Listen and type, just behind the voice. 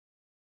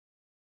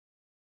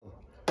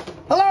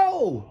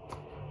Hello!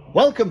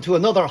 Welcome to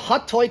another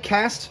Hot Toy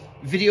Cast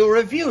video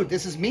review.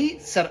 This is me,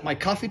 sat at my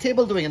coffee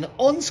table doing an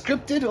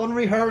unscripted,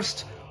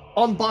 unrehearsed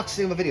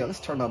unboxing of a video. Let's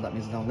turn on that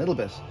music down a little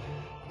bit.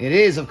 It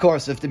is, of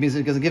course, if the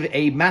music doesn't give it,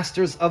 a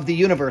Masters of the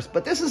Universe.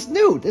 But this is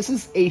new. This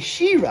is a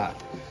She-Ra.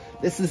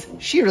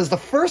 She-Ra's the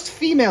first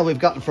female we've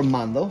gotten from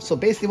Mondo. So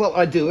basically what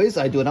I do is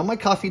I do it on my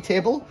coffee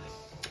table.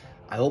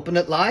 I open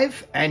it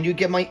live and you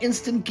get my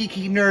instant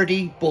geeky,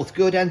 nerdy, both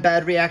good and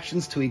bad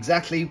reactions to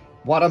exactly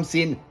what I'm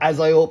seeing as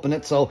I open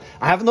it. So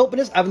I haven't opened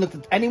this. I haven't looked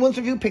at anyone's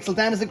review. Pixel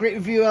Dan is a great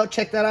review out.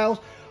 Check that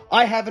out.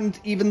 I haven't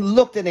even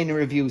looked at any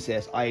reviews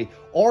yet. I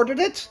ordered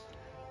it.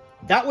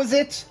 That was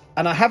it.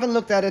 And I haven't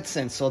looked at it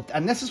since. So,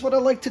 and this is what I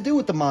like to do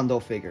with the Mondo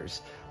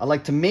figures. I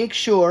like to make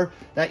sure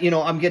that, you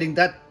know, I'm getting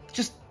that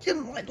just, you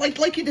know,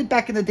 like you did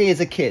back in the day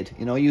as a kid.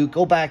 You know, you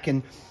go back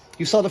and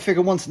you saw the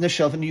figure once in the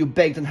shelf and you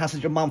begged and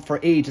hassled your mom for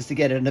ages to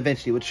get it, and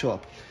eventually it would show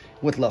up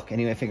with luck.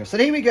 Anyway, fingers. So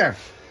here we go.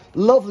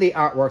 Lovely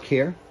artwork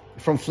here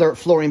from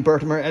Florian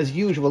Bertimer, as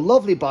usual.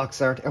 Lovely box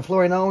art. And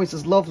Florian always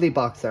does lovely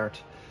box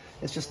art.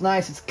 It's just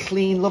nice. It's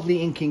clean,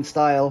 lovely inking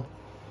style.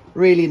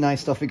 Really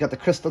nice stuff. We got the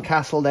Crystal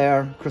Castle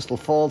there, Crystal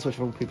Falls, which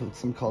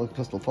some call it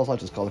Crystal Falls. I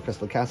just call it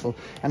Crystal Castle,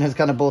 and has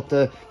kind of both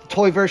the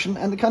toy version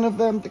and the kind of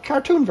the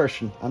cartoon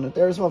version on it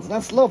there as well. So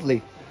that's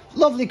lovely,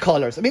 lovely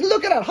colors. I mean,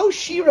 look at that. How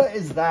She-Ra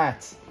is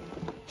that?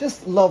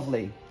 Just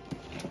lovely,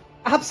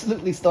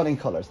 absolutely stunning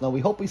colors. Now we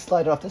hope we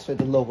slide it off this way.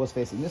 The logo is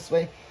facing this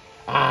way.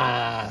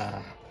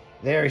 Ah,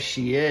 there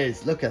she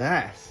is. Look at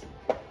that.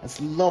 That's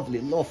lovely.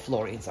 Love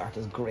Florian's art.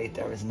 Is great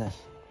there, isn't it?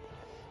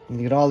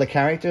 And you got all the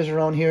characters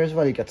around here as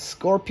well. You got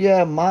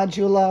Scorpia,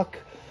 Modulok,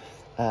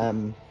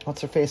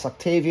 what's her face,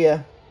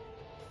 Octavia.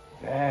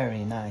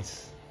 Very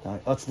nice.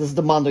 This is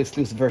the Mondo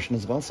exclusive version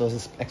as well, so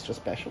this is extra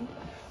special.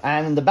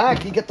 And in the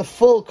back, you get the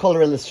full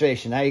color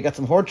illustration. Now you got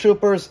some Horde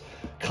Troopers,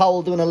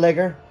 Cowl doing a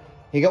legger.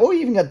 You got, oh,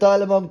 you even got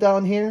Dialemog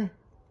down here.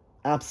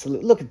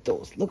 Absolutely, look at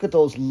those. Look at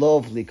those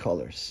lovely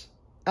colors.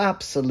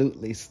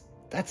 Absolutely,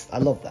 I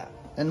love that.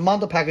 And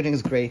Mondo packaging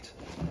is great.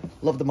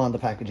 Love the Mondo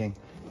packaging.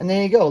 And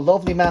there you go,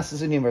 lovely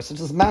Masters of the Universe. This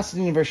is Masters of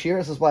the Universe here.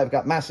 This is why I've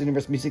got Masters of the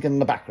Universe music in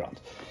the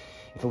background.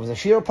 If it was a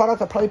She-Ra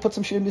product, I'd probably put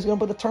some She-Ra music on,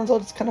 but it turns out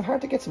it's kind of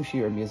hard to get some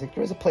She-Ra music.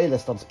 There is a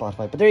playlist on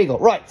Spotify, but there you go.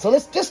 Right, so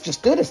let's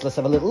just do this. Let's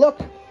have a little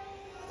look.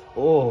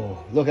 Oh,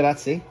 look at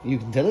that, see? You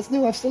can tell it's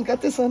new. I've still got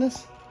this on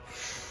us.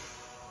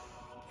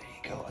 There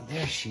you go, and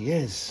there she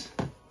is.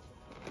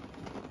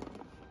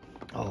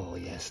 Oh,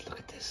 yes, look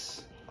at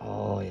this.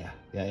 Oh,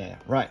 yeah.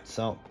 Right,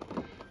 so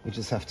we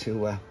just have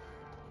to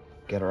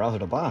get her out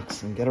of the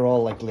box and get her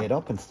all like laid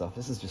up and stuff.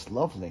 This is just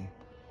lovely.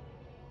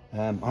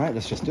 All right,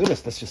 let's just do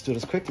this. Let's just do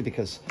this quickly,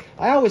 because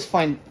I always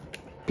find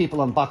people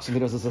unboxing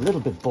videos is a little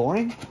bit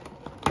boring.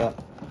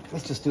 But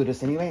let's just do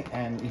this anyway,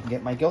 and you can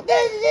get my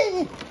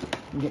geeky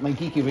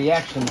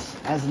reactions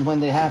as and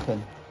when they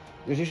happen.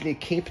 There's usually a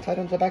cape tied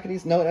onto the back of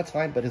these. No, that's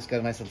fine, but it's got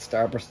a nice little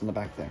starburst in the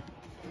back there,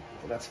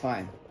 so that's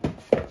fine.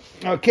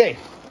 Okay.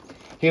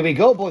 Here we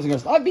go, boys and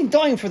girls. I've been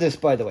dying for this,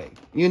 by the way.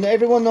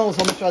 Everyone knows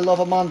how much I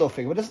love a Mondo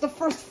figure, but this is the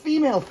first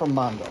female from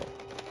Mondo.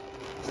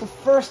 It's the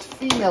first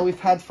female we've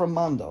had from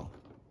Mondo.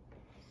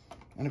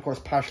 And of course,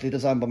 partially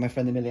designed by my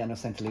friend Emiliano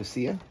Santa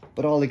Lucia.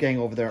 But all the gang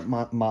over there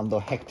at Mondo,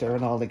 Hector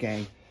and all the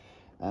gang,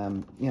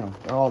 you know,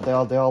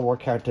 they all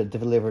work hard to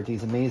deliver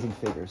these amazing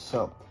figures.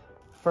 So,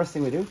 first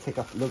thing we do, take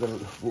off, look at her.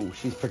 Ooh,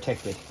 she's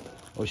protected.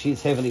 Oh,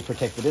 she's heavily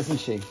protected, isn't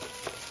she?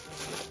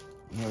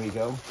 Here we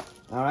go.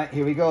 All right,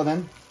 here we go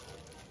then.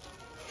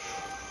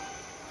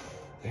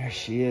 There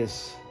she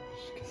is.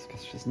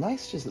 She's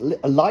nice. She's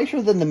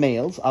lighter than the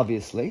males,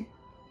 obviously.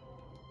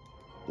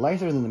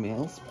 Lighter than the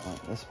males. Right,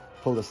 let's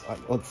pull this.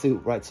 Let's see.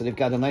 Right, so they've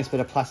got a nice bit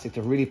of plastic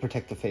to really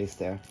protect the face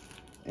there.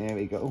 There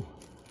we go.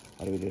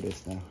 How do we do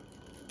this now?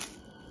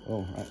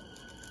 Oh, right.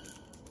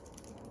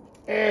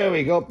 There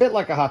we go. A bit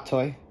like a hot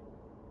toy.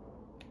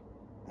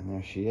 And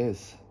there she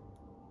is.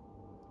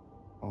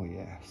 Oh,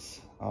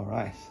 yes. All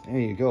right. There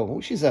you go. Oh,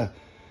 she's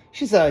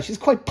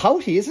quite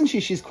pouty, isn't she?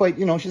 She's quite,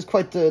 you know, she's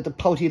quite the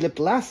pouty-lipped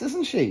lass,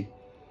 isn't she?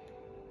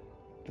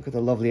 Look at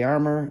the lovely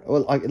armor.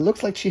 Well, it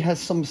looks like she has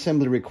some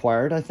assembly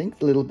required, I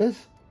think, a little bit.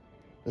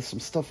 There's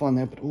some stuff on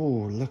there, but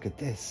oh, look at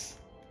this.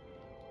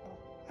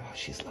 Oh,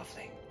 she's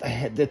lovely.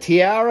 The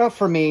tiara,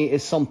 for me,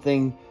 is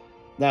something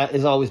that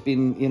has always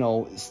been, you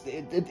know,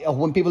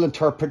 when people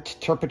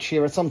interpret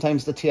She-Ra,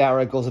 sometimes the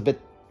tiara goes a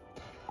bit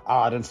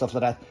odd and stuff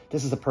like that.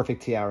 This is a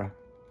perfect tiara.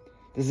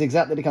 This is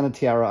exactly the kind of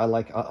tiara I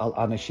like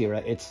on a She-Ra.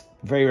 It's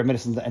very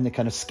reminiscent and it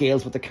kind of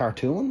scales with the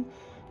cartoon,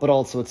 but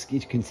also you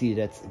can see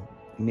that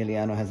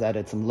Emiliano has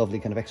added some lovely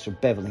kind of extra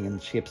beveling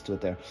and shapes to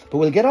it there. But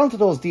we'll get on to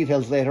those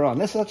details later on.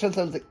 Let's have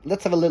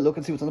a little look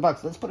and see what's in the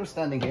box. Let's put her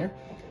standing here.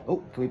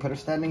 Oh, can we put her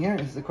standing here?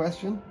 Is the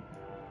question.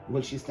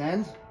 Will she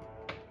stand?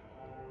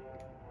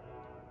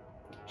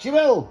 She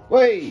will!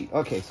 Wait!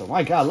 Okay, so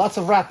my God, lots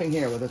of wrapping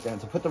here with it then.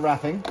 So put the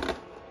wrapping.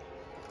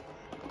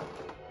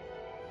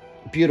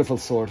 Beautiful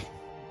sword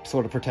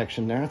of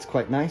protection there. It's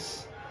quite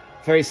nice.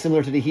 Very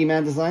similar to the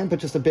He-Man design, but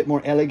just a bit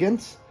more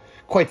elegant.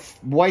 quite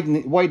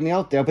widening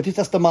out there, but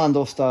that's the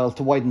Mondo style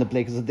to widen the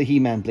blade, because the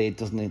He-Man blade,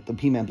 doesn't it? The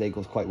He-Man blade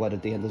goes quite wide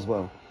at the end as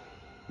well.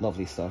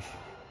 Lovely stuff.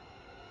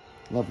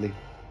 Lovely.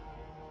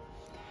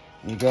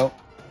 There you go.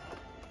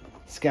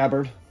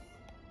 Scabbard.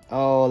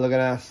 Oh, look at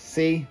that.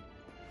 See?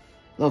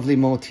 Lovely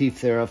motif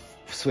there of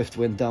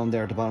Swiftwind down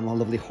there at the bottom. A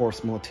lovely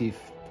horse motif.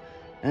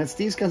 And it's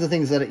these kinds of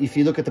things that, if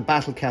you look at the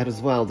Battle Cat as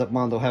well, that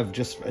Mondo have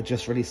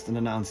just released and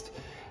announced,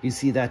 you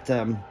see that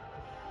the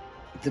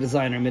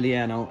designer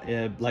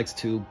Emiliano likes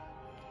to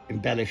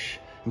embellish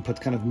and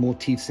put kind of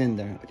motifs in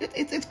there.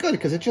 It's good,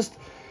 because it just,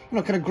 you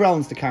know, kind of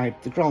grounds the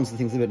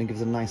things a bit and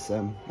gives it a nice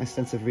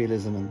sense of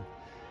realism. And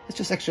it's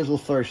just extra little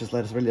flourishes.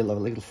 Let us really love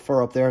a little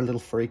fur up there, a little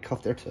furry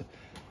cuff there too.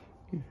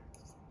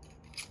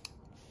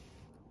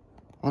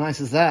 How nice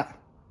is that?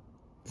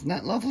 Isn't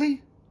that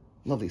lovely?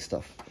 Lovely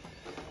stuff.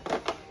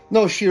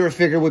 No She-Ra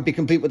figure would be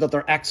complete without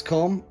their axe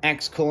comb,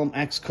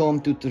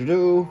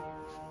 doo-doo-doo.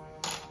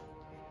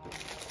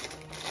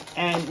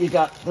 And you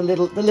got the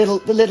little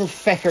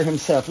fecker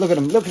himself. Look at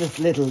him. Look at this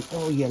little.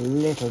 Oh, you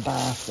little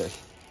bastard.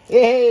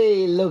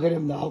 Hey, look at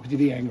him. How could you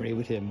be angry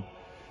with him?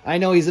 I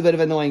know he's a bit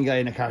of an annoying guy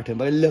in a cartoon,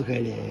 but look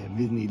at him.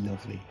 Isn't he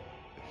lovely?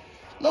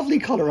 Lovely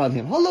colour on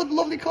him. Oh,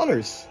 lovely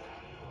colours.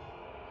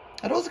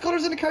 Are those the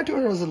colours in the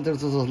cartoon, or it's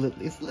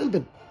a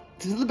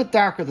little bit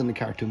darker than the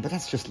cartoon? But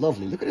that's just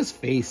lovely. Look at his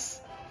face.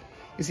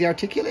 Is he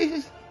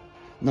articulated?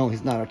 No,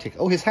 he's not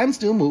articulated. Oh, his hands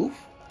do move.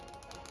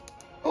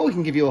 Oh, he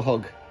can give you a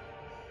hug.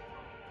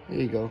 There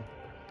you go.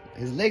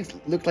 His legs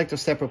look like they're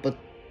separate, but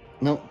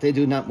no, they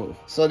do not move.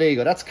 So there you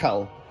go. That's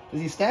Cowl.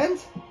 Does he stand?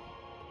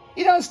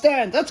 He does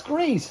stand. That's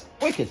great.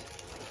 Wicked.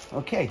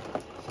 Okay.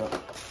 So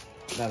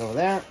that over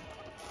there.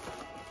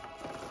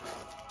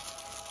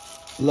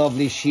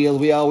 Lovely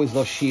shield. We always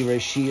love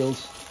She-Ra's shield.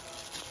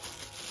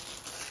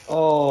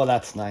 Oh,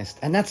 that's nice.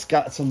 And that's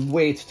got some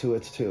weight to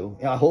it too.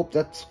 Yeah, I hope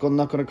that's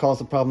not going to cause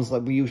the problems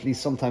that we usually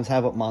sometimes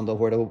have at Mondo,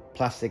 where the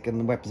plastic and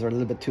the weapons are a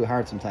little bit too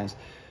hard sometimes.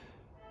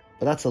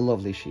 But that's a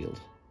lovely shield.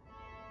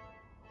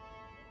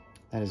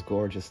 That is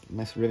gorgeous.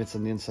 Nice rivets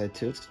on the inside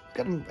too. It's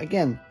got,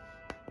 again,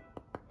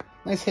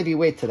 nice heavy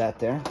weight to that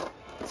there.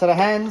 Set of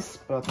hands.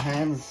 Put out the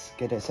hands.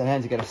 Get a set of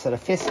hands. You get a set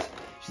of fists.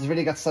 She's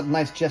really got some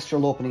nice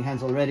gestural opening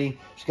hands already.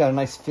 She's got a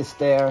nice fist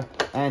there.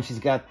 And she's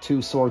got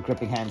two sword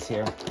gripping hands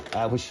here.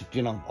 Which,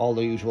 you know, all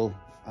the usual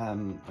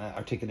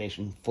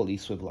articulation, fully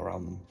swivel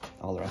around them.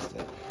 All the rest of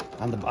it.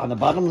 On the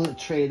bottom of the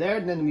tray there,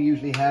 then we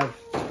usually have...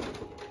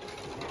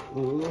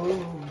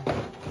 Ooh,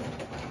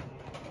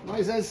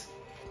 noises.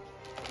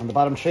 On the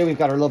bottom tray, we've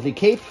got our lovely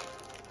cape.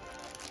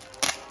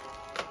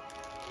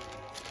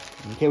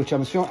 Okay, which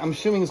I'm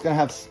assuming is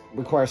going to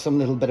require some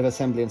little bit of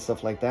assembly and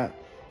stuff like that.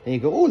 There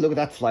you go. Oh, look at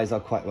that, flies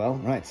out quite well.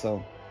 Right,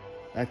 so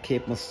that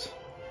cape must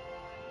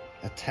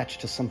attach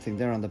to something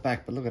there on the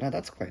back. But look at that,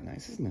 that's quite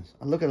nice, isn't it?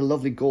 And look at a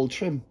lovely gold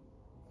trim.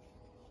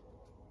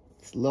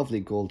 It's lovely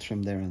gold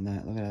trim there on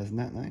that. Look at that, isn't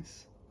that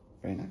nice?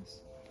 Very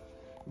nice.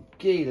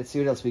 Okay, let's see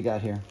what else we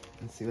got here.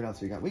 Let's see what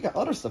else we got. We got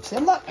other stuff. See,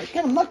 I'm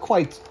not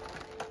quite,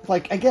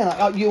 like,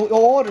 again, you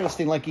order this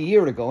thing like a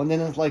year ago, and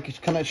then it's like,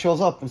 it kind of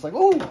shows up, and it's like,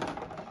 oh,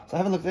 so I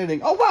haven't looked at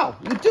anything. Oh, wow,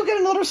 you do get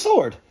another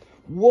sword.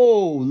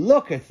 Whoa,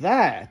 look at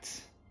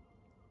that.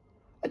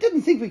 I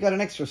didn't think we got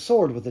an extra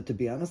sword with it, to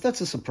be honest.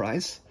 That's a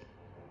surprise.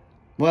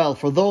 Well,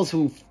 for those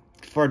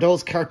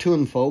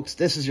cartoon folks,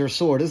 this is your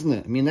sword, isn't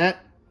it? I mean,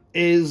 that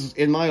is,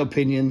 in my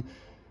opinion,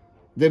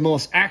 the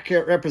most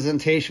accurate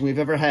representation we've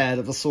ever had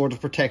of the Sword of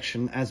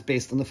Protection as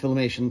based on the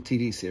Filmation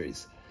TV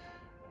series.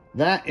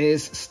 That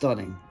is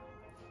stunning.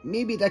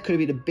 Maybe that could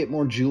have been a bit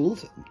more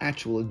jeweled,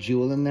 actual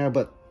jewel in there,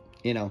 but,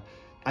 you know,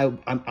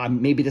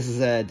 maybe this is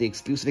the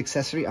exclusive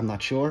accessory. I'm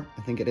not sure.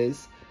 I think it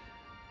is.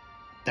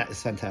 That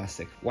is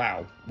fantastic.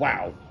 Wow.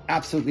 Wow.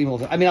 Absolutely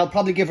moving. I mean, I'll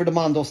probably give her the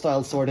Mondo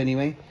style sword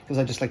anyway, because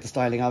I just like the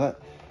styling of it.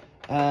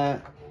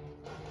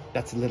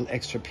 That's a little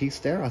extra piece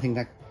there. I think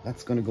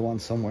that's going to go on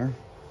somewhere.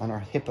 On our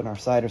hip on our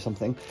side or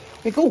something.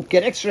 Hey, go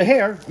get extra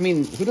hair. I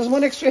mean, who doesn't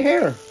want extra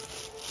hair?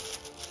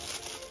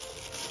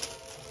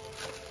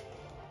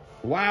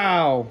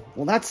 Wow.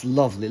 Well, that's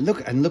lovely.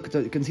 Look at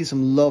you can see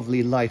some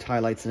lovely light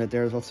highlights in it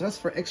there as well. So that's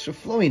for extra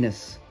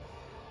flowiness.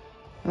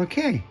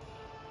 Okay.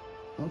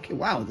 Okay.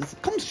 Wow.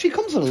 She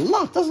comes with a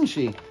lot, doesn't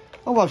she?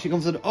 Oh wow. She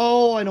comes with.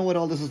 Oh, I know what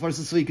all this is for.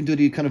 So you can do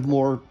the kind of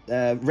more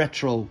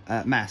retro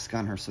mask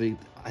on her. So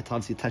I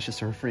thought she attaches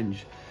to her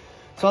fringe.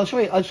 So I'll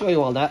show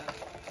you all that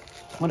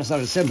when I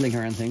start assembling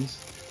her and things.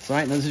 So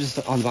right now this is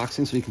just an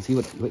unboxing so you can see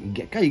what you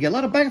get. God, you get a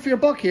lot of bang for your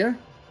buck here.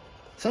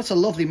 So that's a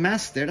lovely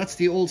mask there. That's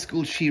the old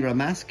school She-Ra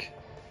mask.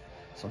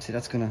 So see,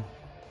 the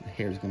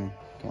hair's gonna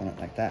go on it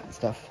like that and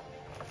stuff.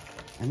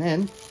 And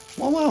then,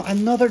 oh wow,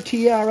 another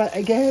tiara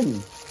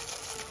again.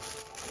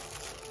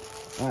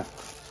 Right.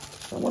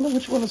 So I wonder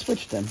which one to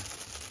switch then.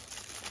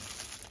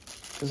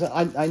 Because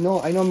I know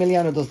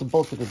Emiliano does the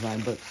bulk of the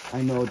design, but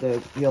I know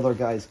the other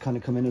guys kind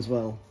of come in as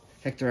well.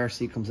 Hector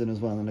RC comes in as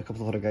well, and a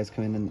couple of other guys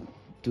come in and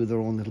do their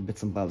own little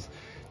bits and bobs.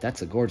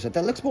 That's a gorgeous.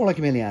 That looks more like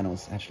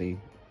Emiliano's, actually.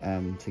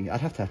 Thing.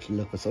 I'd have to actually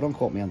look, so don't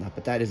quote me on that.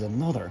 But that is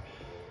another.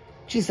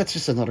 Geez, that's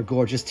just another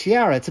gorgeous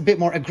tiara. It's a bit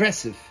more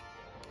aggressive.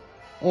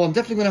 Oh, I'm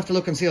definitely going to have to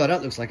look and see how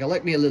that looks like. I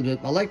like me a little bit.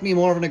 I like me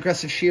more of an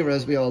aggressive Shearer,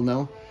 as we all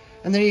know.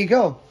 And there you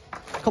go.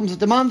 Comes with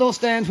the Mondo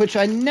stand, which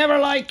I never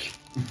like.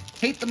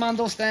 Hate the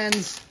Mondo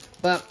stands.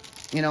 But,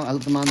 you know, I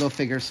love the Mondo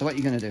figures. So what are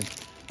you going to do?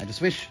 I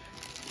just wish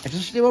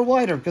they were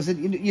wider, because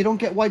you don't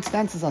get wide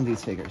stances on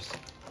these figures.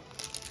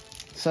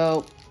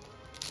 So,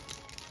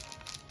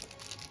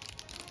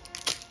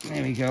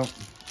 there we go.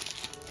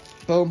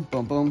 Boom,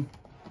 boom, boom.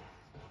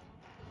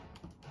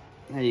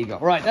 There you go.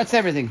 Right, that's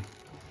everything.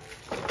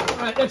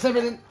 Right, that's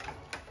everything.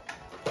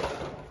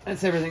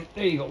 That's everything.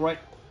 There you go. Right.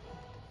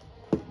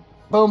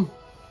 Boom.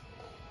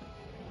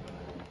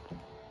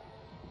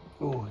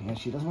 Oh, yeah,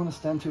 she doesn't want to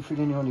stand too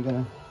freely anymore. You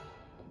gotta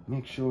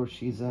make sure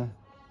she's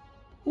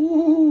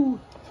ooh.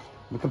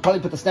 We could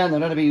probably put the stand there.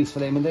 That'd be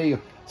useful, Eamon. There you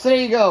go. So there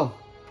you go.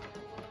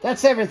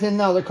 That's everything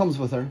now that comes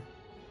with her.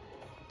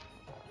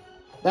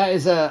 That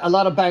is a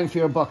lot of bang for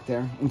your buck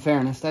there, in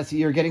fairness.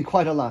 You're getting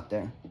quite a lot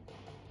there.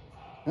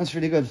 That's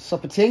really good.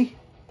 Sup of tea?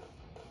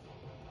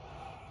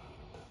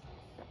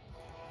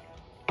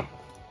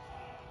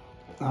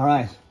 All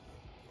right.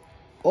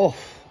 Oh,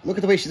 look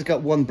at the way she's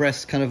got one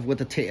breast kind of with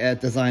the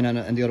design on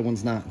it and the other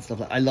one's not and stuff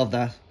like that. I love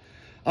that.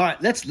 All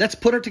right, let's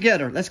put her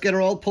together. Let's get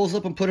her all posed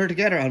up and put her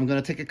together. I'm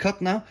going to take a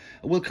cut now.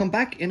 And we'll come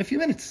back in a few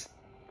minutes.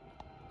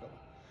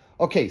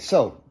 Okay,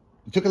 so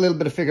it took a little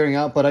bit of figuring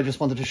out, but I just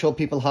wanted to show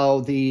people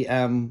how the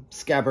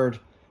scabbard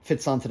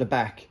fits onto the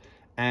back.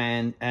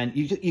 And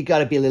you got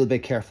to be a little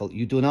bit careful.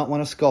 You do not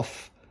want to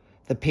scuff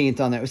the paint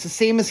on there. It's the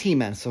same as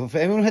He-Man. So if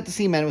anyone had the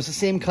He-Man, it was the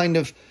same kind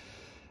of...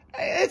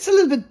 It's a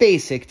little bit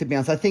basic, to be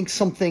honest. I think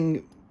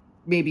something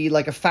maybe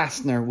like a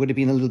fastener would have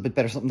been a little bit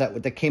better.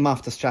 Something that came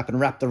off the strap and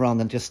wrapped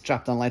around and just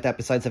strapped on like that,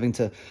 besides having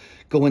to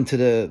go into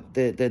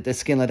the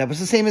skin like that.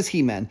 It's the same as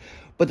He-Man.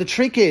 But the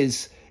trick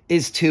is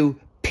to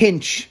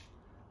pinch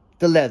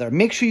the leather.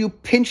 Make sure you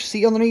pinch,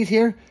 see underneath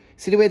here?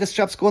 See the way the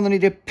straps go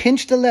underneath there?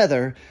 Pinch the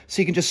leather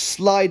so you can just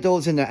slide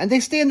those in there. And they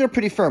stay in there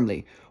pretty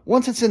firmly.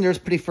 Once it's in there, it's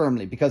pretty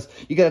firmly, because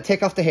you got to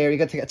take off the hair. You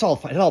got to take, it's all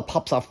fine. It all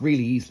pops off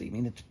really easily. I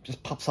mean, it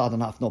just pops on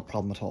and off, no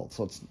problem at all.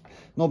 So it's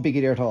no biggie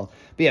there at all.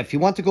 But yeah, if you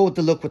want to go with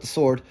the look with the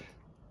sword,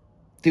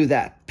 do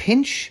that.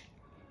 Pinch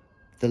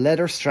the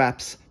leather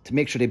straps to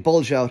make sure they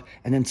bulge out,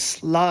 and then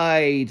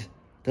slide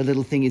the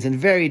little thingies in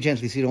very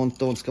gently so you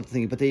don't scuff the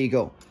thingy. But there you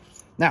go.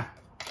 Now,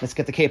 let's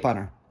get the cape on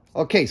her.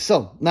 Okay,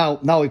 so now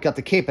we've got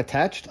the cape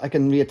attached. I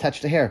can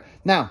reattach the hair.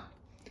 Now,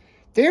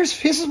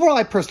 this is where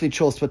I personally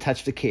chose to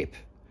attach the cape.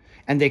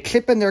 And they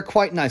clip in there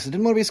quite nice. I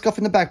didn't want to be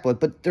scuffing the back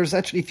but there's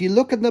actually, if you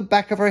look in the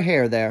back of her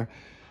hair there,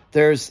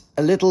 there's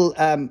a little,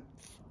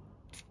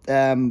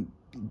 the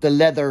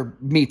leather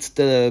meets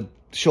the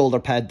shoulder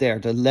pad there.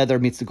 The leather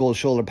meets the gold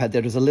shoulder pad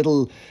there. There's a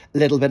little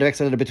bit of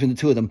extra leather between the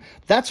two of them.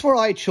 That's where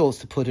I chose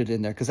to put it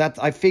in there, because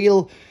I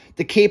feel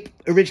the cape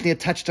originally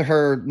attached to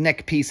her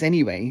neck piece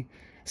anyway.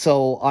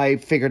 So I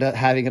figured that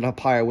having it up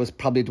higher was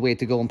probably the way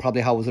to go, and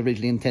probably how it was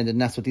originally intended.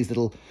 And that's what these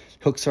little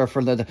hooks are for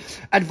leather.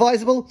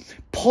 Advisable,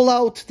 pull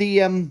out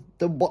the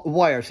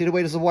wire. See the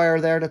way there's a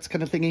wire there, that's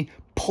kind of thingy?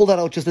 Pull that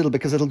out just a little bit,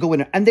 because it'll go in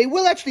there. And they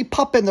will actually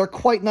pop in there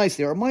quite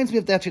nicely. It reminds me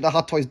of the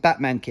Hot Toys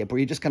Batman cape, where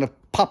you just kind of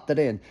pop that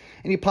in.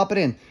 And you pop it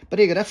in. But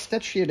there you go,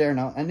 that's sheer there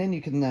now. And then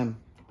you can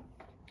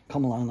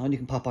come along now, and you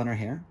can pop on her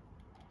hair.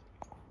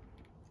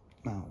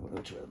 Now,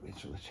 which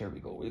hair we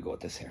go? We'll go with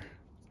this hair.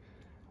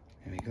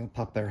 There we go.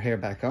 Pop her hair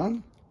back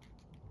on.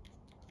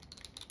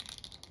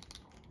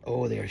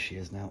 Oh, there she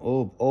is now.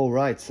 Oh,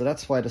 right. So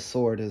that's why the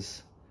sword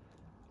is...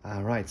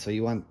 right. So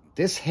you want...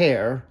 This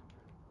hair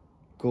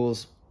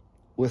goes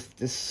with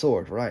this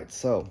sword. Right.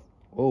 So...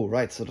 Oh,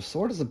 right. So the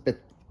sword is a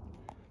bit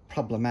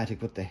problematic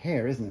with the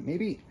hair, isn't it?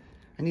 Maybe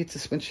I need to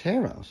switch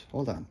hair out.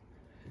 Hold on.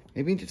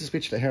 Maybe I need to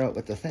switch the hair out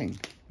with the thing.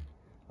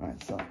 All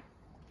right. So...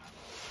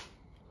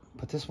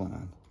 Put this one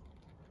on.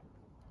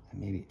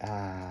 Maybe,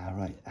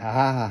 right,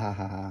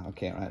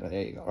 okay, right,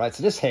 there you go. Right,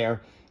 so this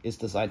hair is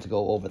designed to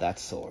go over that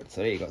sword. So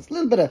there you go. It's a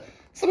little bit of,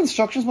 some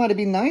instructions might have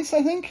been nice,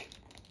 I think,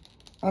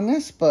 on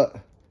this, but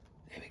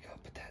there we go.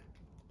 Put that,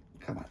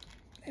 come on,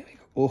 there we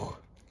go. Oh,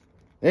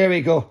 there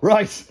we go.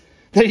 Right,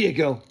 there you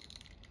go.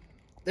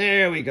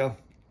 There we go.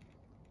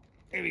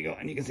 There we go.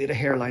 And you can see the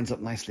hair lines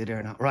up nicely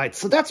there now. Right,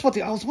 so that's what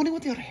I was wondering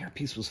what the other hair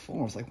piece was for.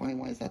 I was like, why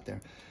is that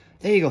there?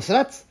 There you go. So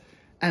that's...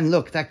 And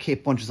look, that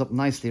cape bunches up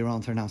nicely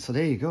around her now. So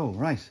there you go,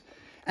 right.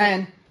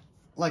 And,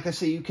 like I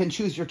say, you can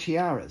choose your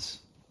tiaras.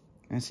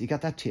 And so you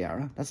got that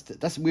tiara.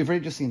 That's we've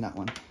already just seen that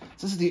one.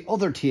 So this is the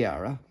other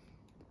tiara.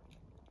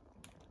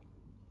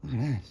 Look at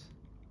that.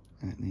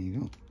 Right, there you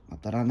go.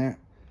 Pop that on there.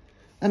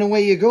 And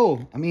away you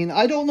go. I mean,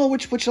 I don't know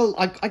which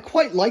I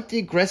quite like the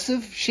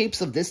aggressive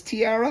shapes of this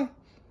tiara.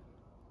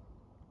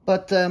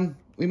 But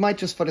we might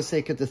just, for the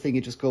sake of the thing,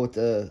 you just go with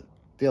the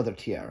other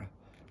tiara.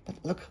 But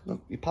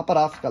look, you pop it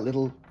off, got a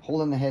little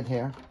hole in the head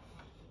here.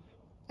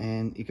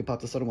 And you can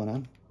pop this other one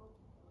on.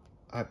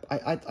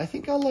 I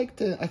think I like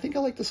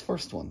this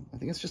first one. I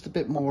think it's just a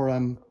bit more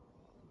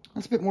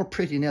it's a bit more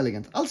pretty and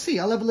elegant. I'll see,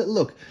 I'll have a little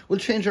look. We'll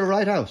change her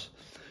right out.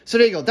 So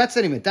there you go. That's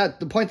anyway.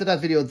 The point of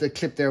that video, the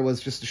clip there, was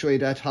just to show you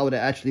that how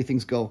actually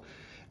things go.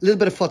 a little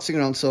bit of futzing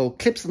around. So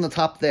clips on the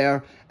top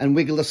there and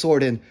wiggle the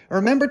sword in.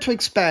 Remember to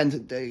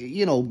expand,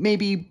 you know,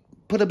 maybe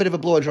put a bit of a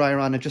blow dryer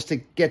on it just to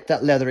get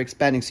that leather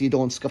expanding so you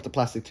don't scuff the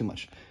plastic too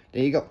much.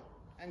 There you go.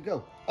 And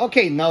go.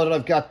 Okay, now that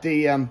I've got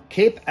the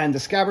cape and the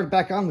scabbard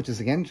back on, which is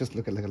again, just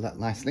look at that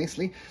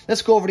nicely.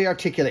 Let's go over the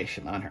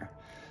articulation on her.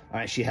 All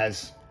right, she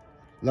has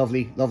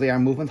lovely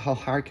arm movement. How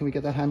hard can we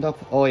get that hand up?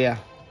 Oh yeah.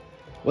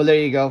 Well, there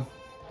you go.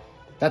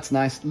 That's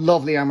nice.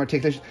 Lovely arm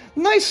articulation.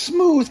 Nice,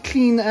 smooth,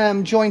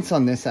 clean joints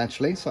on this,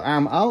 actually. So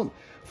arm out,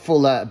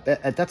 full.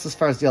 That's as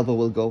far as the elbow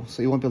will go.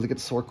 So you won't be able to get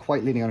the sword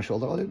quite leaning on her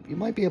shoulder. Although you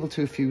might be able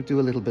to if you do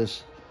a little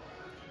bit.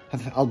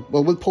 Well,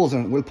 we'll pause her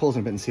a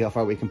bit and see how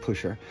far we can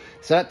push her.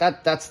 So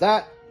that's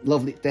that.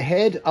 Lovely. The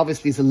head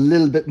obviously is a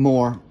little bit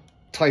more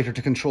tighter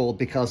to control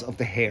because of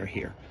the hair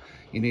here.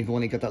 You've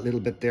only got that little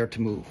bit there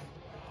to move.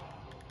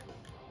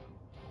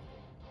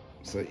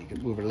 So you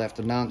can move her left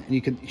and down.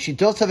 She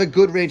does have a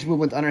good range of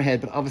movement on her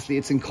head, but obviously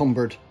it's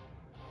encumbered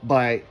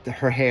by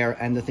her hair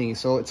and the thingy.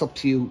 So it's up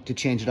to you to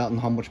change it out and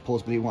how much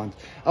posability you want.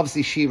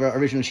 Obviously,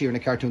 original She-Ra in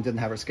the cartoon didn't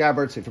have her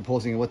scabbard, so if you're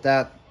posing it with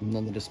that,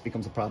 none of this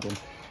becomes a problem.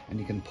 And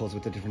you can pose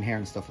with the different hair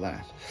and stuff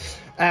like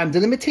that. The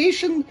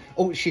limitation,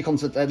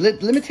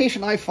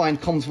 limitation I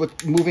find comes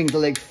with moving the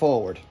leg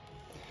forward.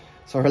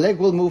 So her leg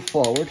will move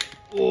forward.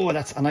 Oh,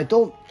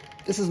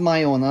 this is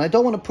my own, and I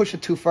don't want to push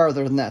it too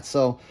further than that.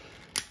 So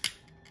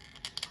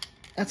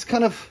that's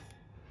kind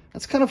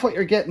of what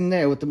you're getting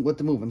there with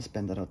the movement.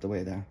 Bend that out the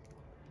way there.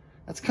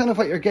 That's kind of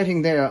what you're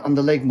getting there on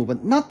the leg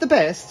movement. Not the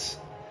best.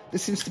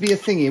 This seems to be a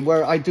thingy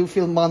where I do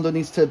feel Mondo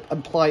needs to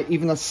apply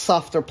even a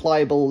softer,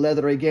 pliable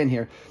leather again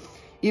here.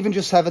 Even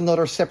just have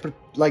another separate,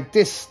 like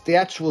this, the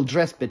actual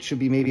dress bit should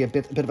be maybe a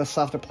bit of a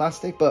softer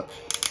plastic, but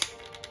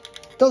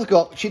it does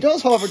go. She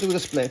does, however, do the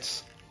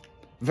splits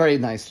very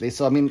nicely.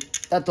 So, I mean,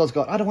 that does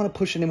go. I don't want to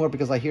push anymore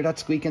because I hear that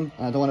squeaking,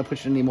 and I don't want to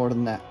push it any more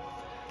than that.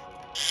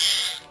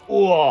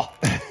 Oh,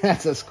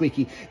 that's a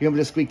squeaky. You remember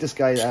to squeak this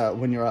guy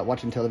when you're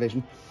watching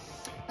television.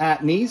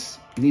 Knees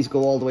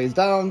go all the ways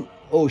down.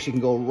 Oh, she can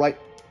go right.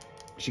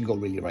 She can go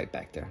really right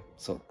back there.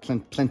 So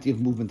plenty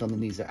of movement on the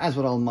knees there, as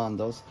with all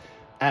Mondos.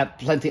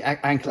 Plenty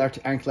ankle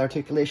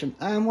articulation.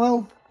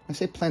 Well, I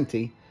say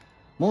plenty,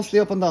 mostly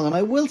up and down. And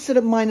I will say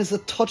that mine is a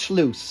touch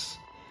loose,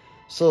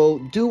 so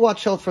do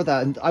watch out for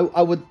that. And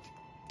I would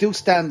do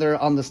stand there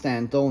on the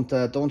stand. Don't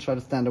try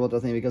to stand there with that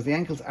thing because the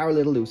ankles are a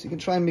little loose. You can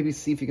try and maybe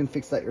see if you can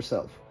fix that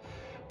yourself.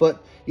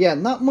 But yeah,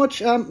 not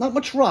much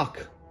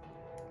rock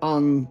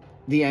on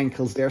the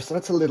ankles there, so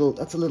that's a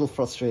little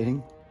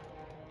frustrating.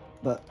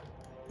 But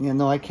yeah,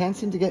 no, I can't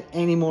seem to get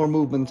any more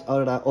movement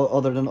out of that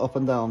other than up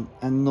and down,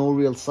 and no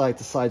real side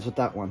to sides with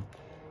that one.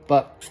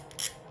 But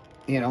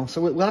you know, so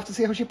we'll have to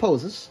see how she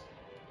poses.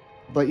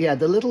 But yeah,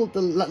 the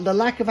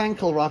lack of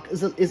ankle rock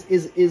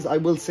is I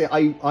will say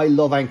I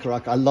love ankle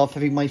rock. I love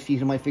having my feet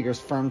and my fingers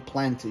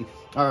planted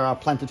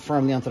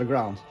firmly onto the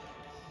ground.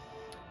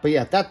 But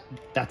yeah,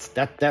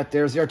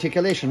 there's the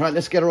articulation. Right,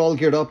 let's get her all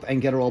geared up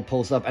and get her all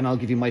posed up, and I'll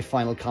give you my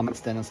final comments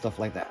then and stuff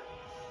like that.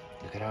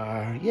 Look at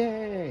her,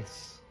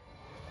 yes.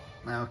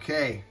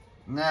 Okay,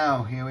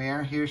 now here we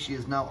are. Here she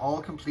is now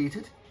all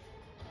completed.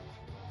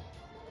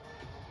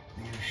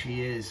 There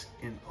she is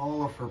in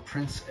all of her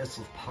Princess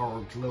of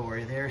Power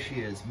glory. There she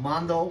is.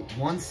 Mondo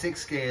 1/6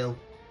 scale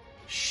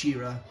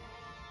She-Ra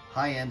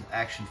high-end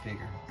action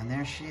figure. And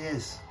there she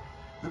is.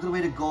 Look at the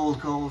way the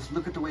gold goes.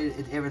 Look at the way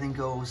everything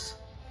goes.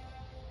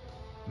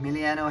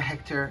 Emiliano,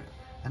 Hector,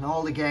 and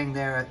all the gang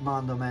there at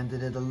Mondo, man, they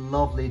did a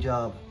lovely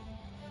job.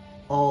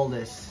 All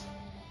this.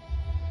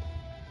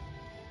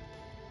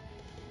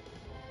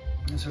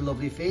 There's her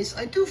lovely face.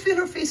 I do feel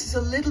her face is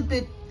a little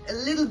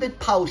bit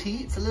pouty.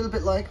 It's a little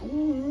bit like,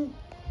 ooh,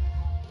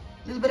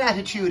 a little bit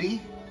attitudey,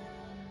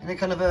 in a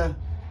kind of a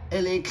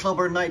LA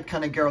clubber night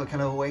kind of girl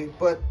kind of way.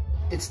 But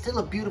it's still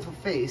a beautiful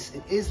face.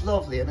 It is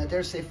lovely, and I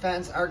dare say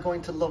fans are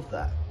going to love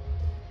that.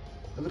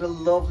 Look at the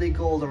lovely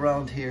gold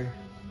around here.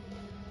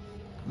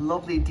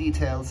 Lovely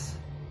details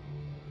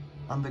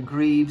on the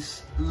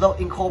greaves,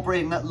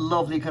 incorporating that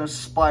lovely kind of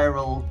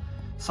spiral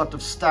sort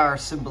of star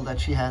symbol that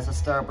she has, a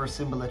starburst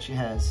symbol that she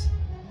has.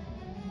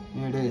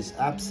 Here it is,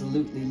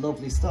 absolutely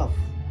lovely stuff.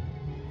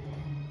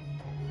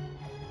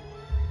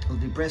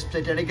 Lovely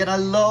breastplate there. Again, I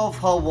love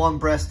how one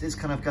breast is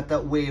kind of got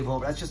that wave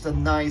over. That's just a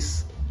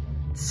nice,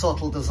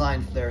 subtle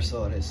design there,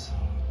 so it is.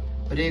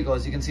 But here you go,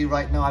 as you can see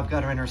right now, I've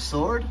got her in her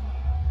sword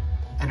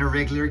and her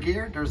regular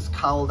gear. There's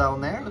Cowl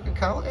down there. Look at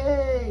Cowl,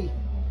 hey!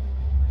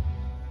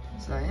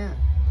 So yeah,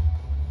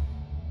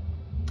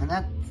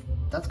 and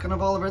that's kind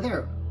of all over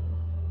there.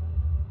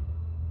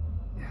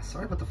 Yeah,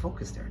 sorry about the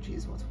focus there.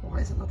 Jeez, why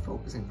is it not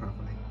focusing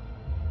properly?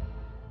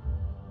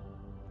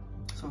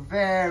 So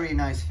very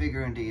nice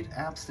figure indeed.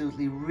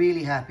 Absolutely,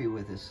 really happy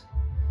with it.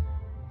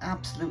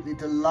 Absolutely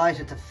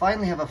delighted to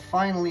finally have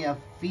a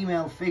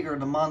female figure in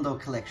the Mondo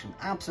collection.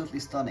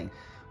 Absolutely stunning.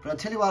 But I'll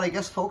tell you what, I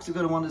guess folks are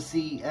going to want to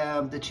see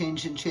the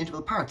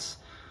changeable parts.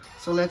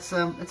 So let's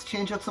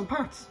change out some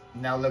parts.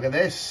 Now look at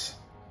this.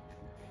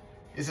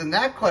 Isn't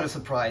that quite a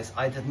surprise?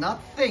 I did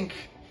not think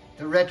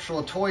the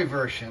retro toy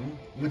version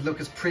would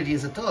look as pretty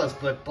as it does,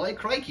 but by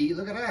crikey,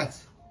 look at that.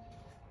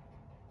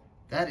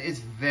 That is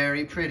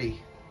very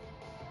pretty.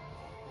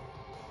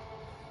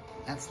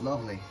 That's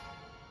lovely.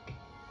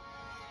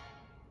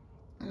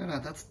 Look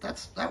at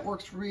that. That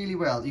works really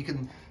well. You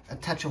can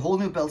attach a whole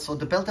new belt. So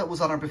the belt that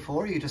was on her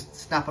before, you just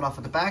snap it off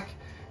at the back,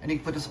 and you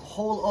can put this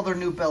whole other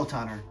new belt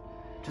on her,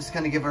 just to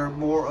kind of give her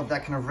more of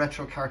that kind of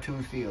retro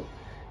cartoon feel.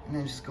 And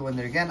then just go in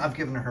there again. I've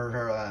given her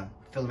her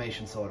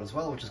Filmation sword as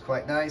well, which is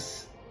quite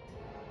nice.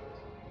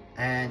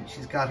 And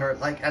she's got her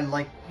like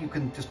you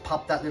can just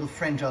pop that little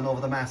fringe on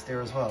over the mask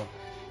there as well.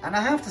 And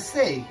I have to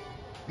say,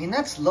 I mean,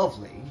 that's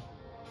lovely.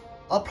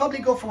 I'll probably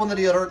go for one of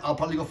the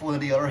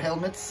other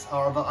helmets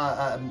or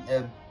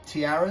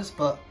tiaras,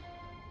 but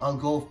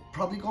I'll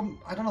probably go.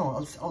 I don't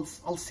know.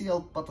 I'll see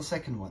about the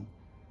second one.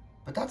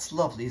 But that's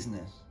lovely, isn't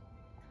it?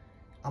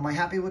 Am I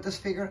happy with this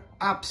figure?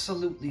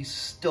 Absolutely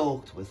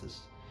stoked with it.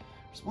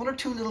 There's one or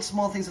two little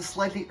small things that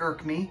slightly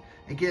irk me.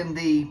 Again,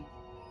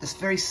 this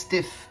very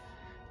stiff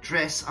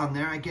dress on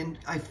there. Again,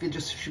 I feel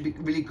just should be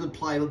really good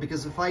pliable,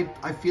 because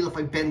I feel if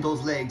I bend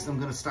those legs, I'm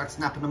going to start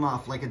snapping them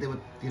off like I did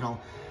with, you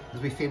know, as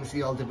we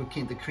famously all did with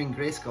the King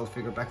Grayskull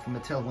figure back from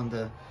Mattel when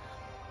the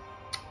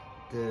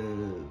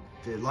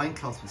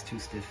loincloth was too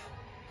stiff.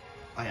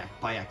 Oh yeah,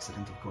 by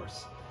accident, of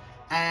course.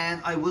 And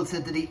I will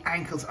say that the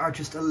ankles are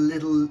just a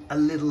little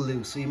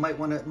loose, so you might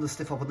want to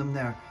stiff up with them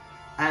there.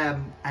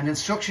 An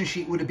instruction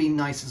sheet would have been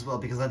nice as well,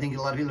 because I think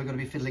a lot of people are going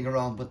to be fiddling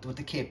around with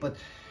the cape. But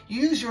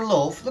use your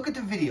loaf, look at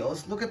the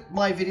videos, look at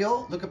my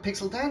video, look at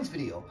Pixel Dan's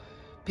video.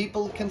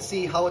 People can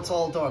see how it's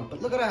all done.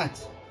 But look at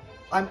that.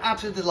 I'm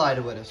absolutely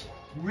delighted with it.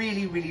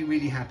 Really, really,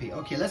 really happy.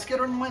 Okay, let's get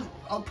her in let's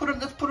put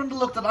her in the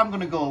look that I'm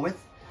going to go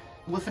with.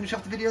 We'll finish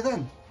off the video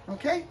then.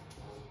 Okay?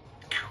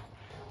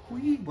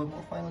 Whee, one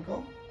more final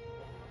go.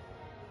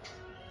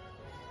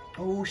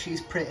 Oh,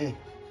 she's pretty.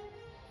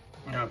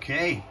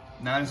 Okay,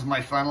 now this is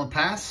my final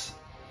pass.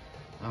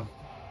 I've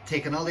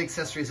taken all the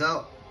accessories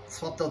out,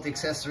 swapped out the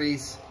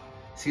accessories,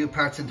 see what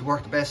parts would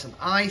work the best, and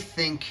I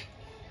think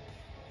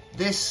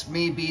this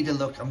may be the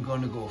look I'm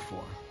going to go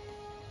for.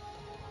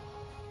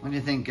 What do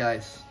you think,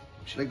 guys?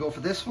 Should I go for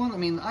this one? I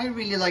mean, I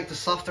really like the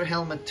softer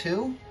helmet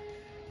too,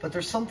 but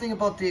there's something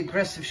about the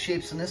aggressive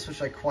shapes in this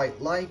which I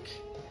quite like.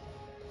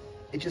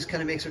 It just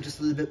kind of makes her just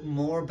a little bit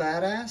more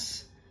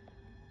badass.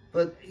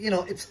 But, you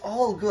know, it's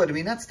all good. I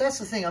mean, that's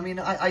the thing. I mean,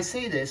 I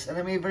say this, and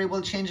I may very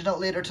well change it out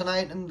later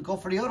tonight and go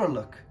for the other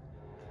look.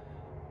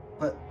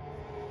 But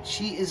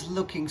she is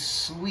looking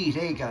sweet,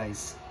 eh,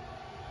 guys?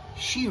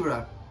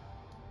 She-Ra,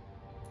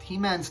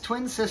 He-Man's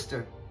twin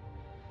sister,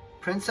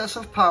 Princess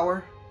of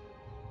Power,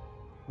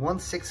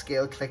 1/6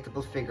 scale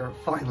collectible figure.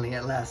 Finally,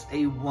 at last,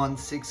 a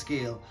 1/6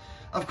 scale.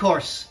 Of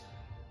course,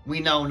 we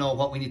now know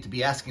what we need to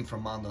be asking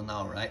from Mondo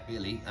now, right?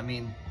 Really? I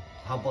mean,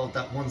 how about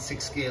that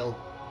 1/6 scale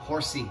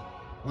horsey?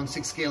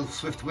 1/6 scale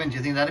Swift Wind. Do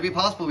you think that'd be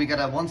possible? We got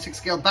a 1/6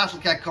 scale Battle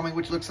Cat coming,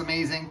 which looks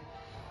amazing.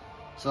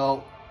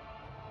 So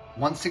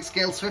 1/6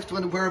 scale Swift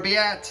Wind, where be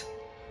at?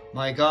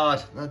 My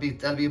God,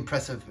 that'd be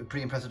impressive,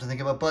 pretty impressive to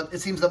think about. But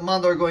it seems that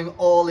Mondo are going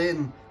all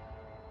in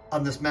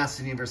on this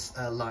Master Universe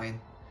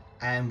line,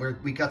 and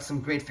we got some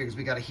great figures.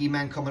 We got a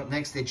He-Man coming up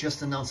next. They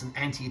just announced an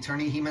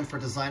Anti-Eternity He-Man for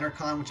Designer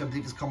Con, which I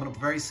believe is coming up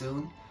very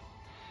soon.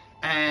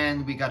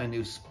 And we got a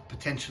new,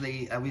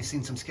 potentially, we've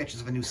seen some sketches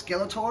of a new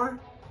Skeletor.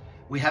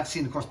 We have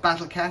seen, of course,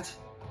 Battle Cat,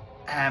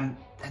 and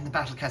the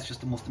Battle Cat's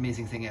just the most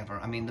amazing thing ever.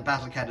 I mean, the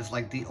Battle Cat is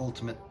like the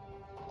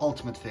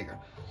ultimate figure.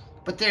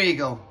 But there you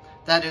go.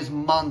 That is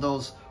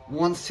Mondo's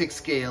 1/6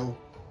 scale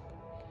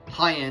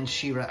high-end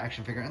She-Ra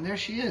action figure, and there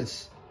she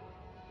is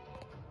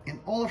in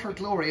all of her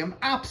glory. I'm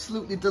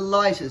absolutely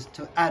delighted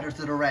to add her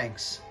to the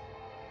ranks.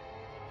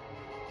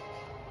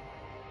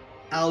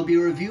 I'll be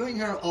reviewing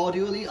her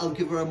audially. I'll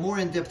give her a more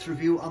in-depth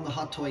review on the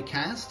Hot Toy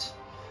Cast,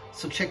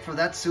 so check for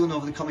that soon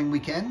over the coming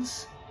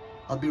weekends.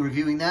 I'll be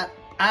reviewing that,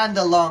 and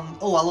I'll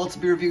also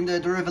be reviewing the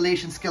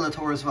Revelation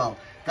Skeletor as well.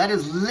 That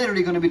is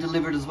literally going to be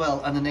delivered as well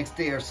on the next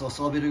day or so,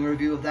 so I'll be doing a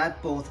review of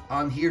that both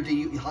on here,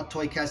 the Hot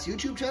Toy Cast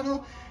YouTube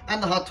channel,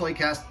 and the Hot Toy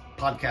Cast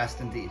podcast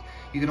indeed.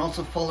 You can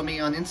also follow me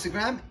on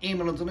Instagram,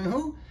 Eamon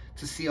O'Donoghue,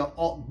 to see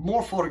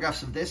more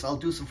photographs of this. I'll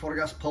do some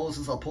photographs,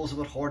 poses. I'll pose it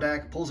with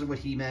Hordak, pose it with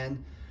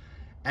He-Man,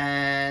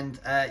 and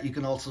you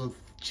can also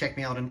check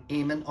me out on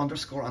Eamon_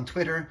 on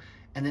Twitter,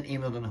 and then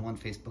Eamon O'Donoghue on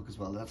Facebook as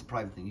well. That's a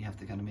private thing. You have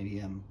to kind of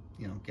maybe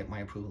you know, get my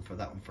approval for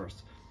that one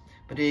first.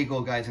 But there you go,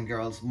 guys and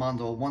girls.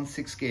 Mondo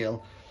 1/6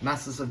 scale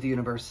Masters of the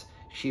Universe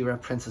She-Ra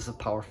Princess of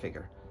Power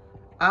figure.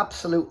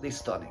 Absolutely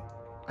stunning.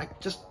 I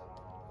just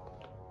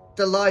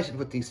delighted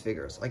with these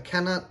figures. I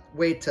cannot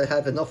wait to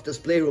have enough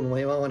display room in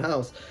my own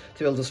house to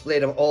be able to display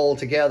them all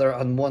together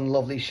on one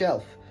lovely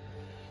shelf.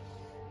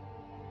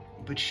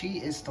 But she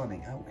is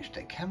stunning. I wish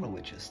that camera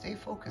would just stay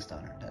focused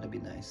on her. That'd be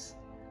nice.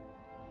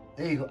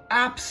 There you go.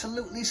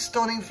 Absolutely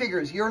stunning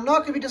figures. You're not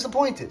going to be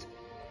disappointed.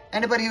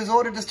 Anybody who's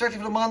ordered this directly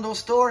from the Mondo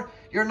store,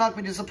 you're not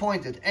going to be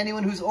disappointed.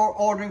 Anyone who's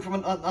ordering from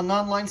an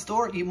online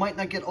store, you might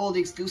not get all the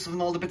exclusive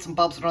and all the bits and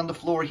bobs that are on the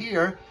floor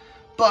here.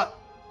 But,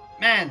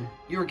 man,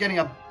 you're getting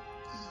a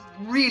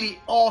really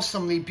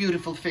awesomely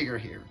beautiful figure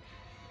here.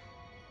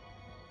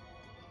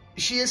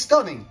 She is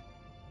stunning.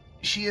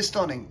 She is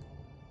stunning.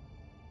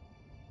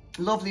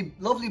 Lovely,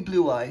 lovely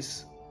blue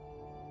eyes.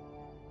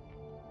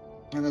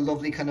 And a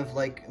lovely kind of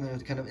like,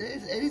 it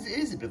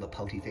is a bit of a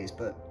pouty face,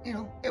 but you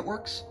know, it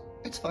works.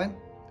 It's fine.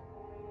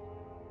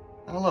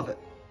 I love it.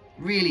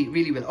 Really,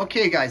 really well.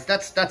 Okay, guys,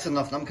 that's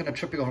enough. I'm kind of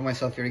tripping over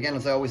myself here again,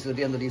 as I always do at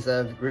the end of these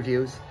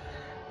reviews.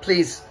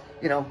 Please,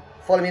 you know,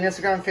 follow me on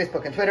Instagram,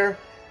 Facebook, and Twitter.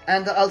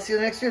 And I'll see you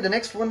next year. The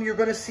next one you're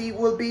going to see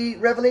will be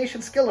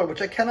Revelation Skiller,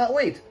 which I cannot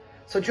wait.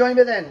 So join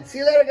me then. See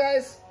you later,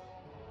 guys.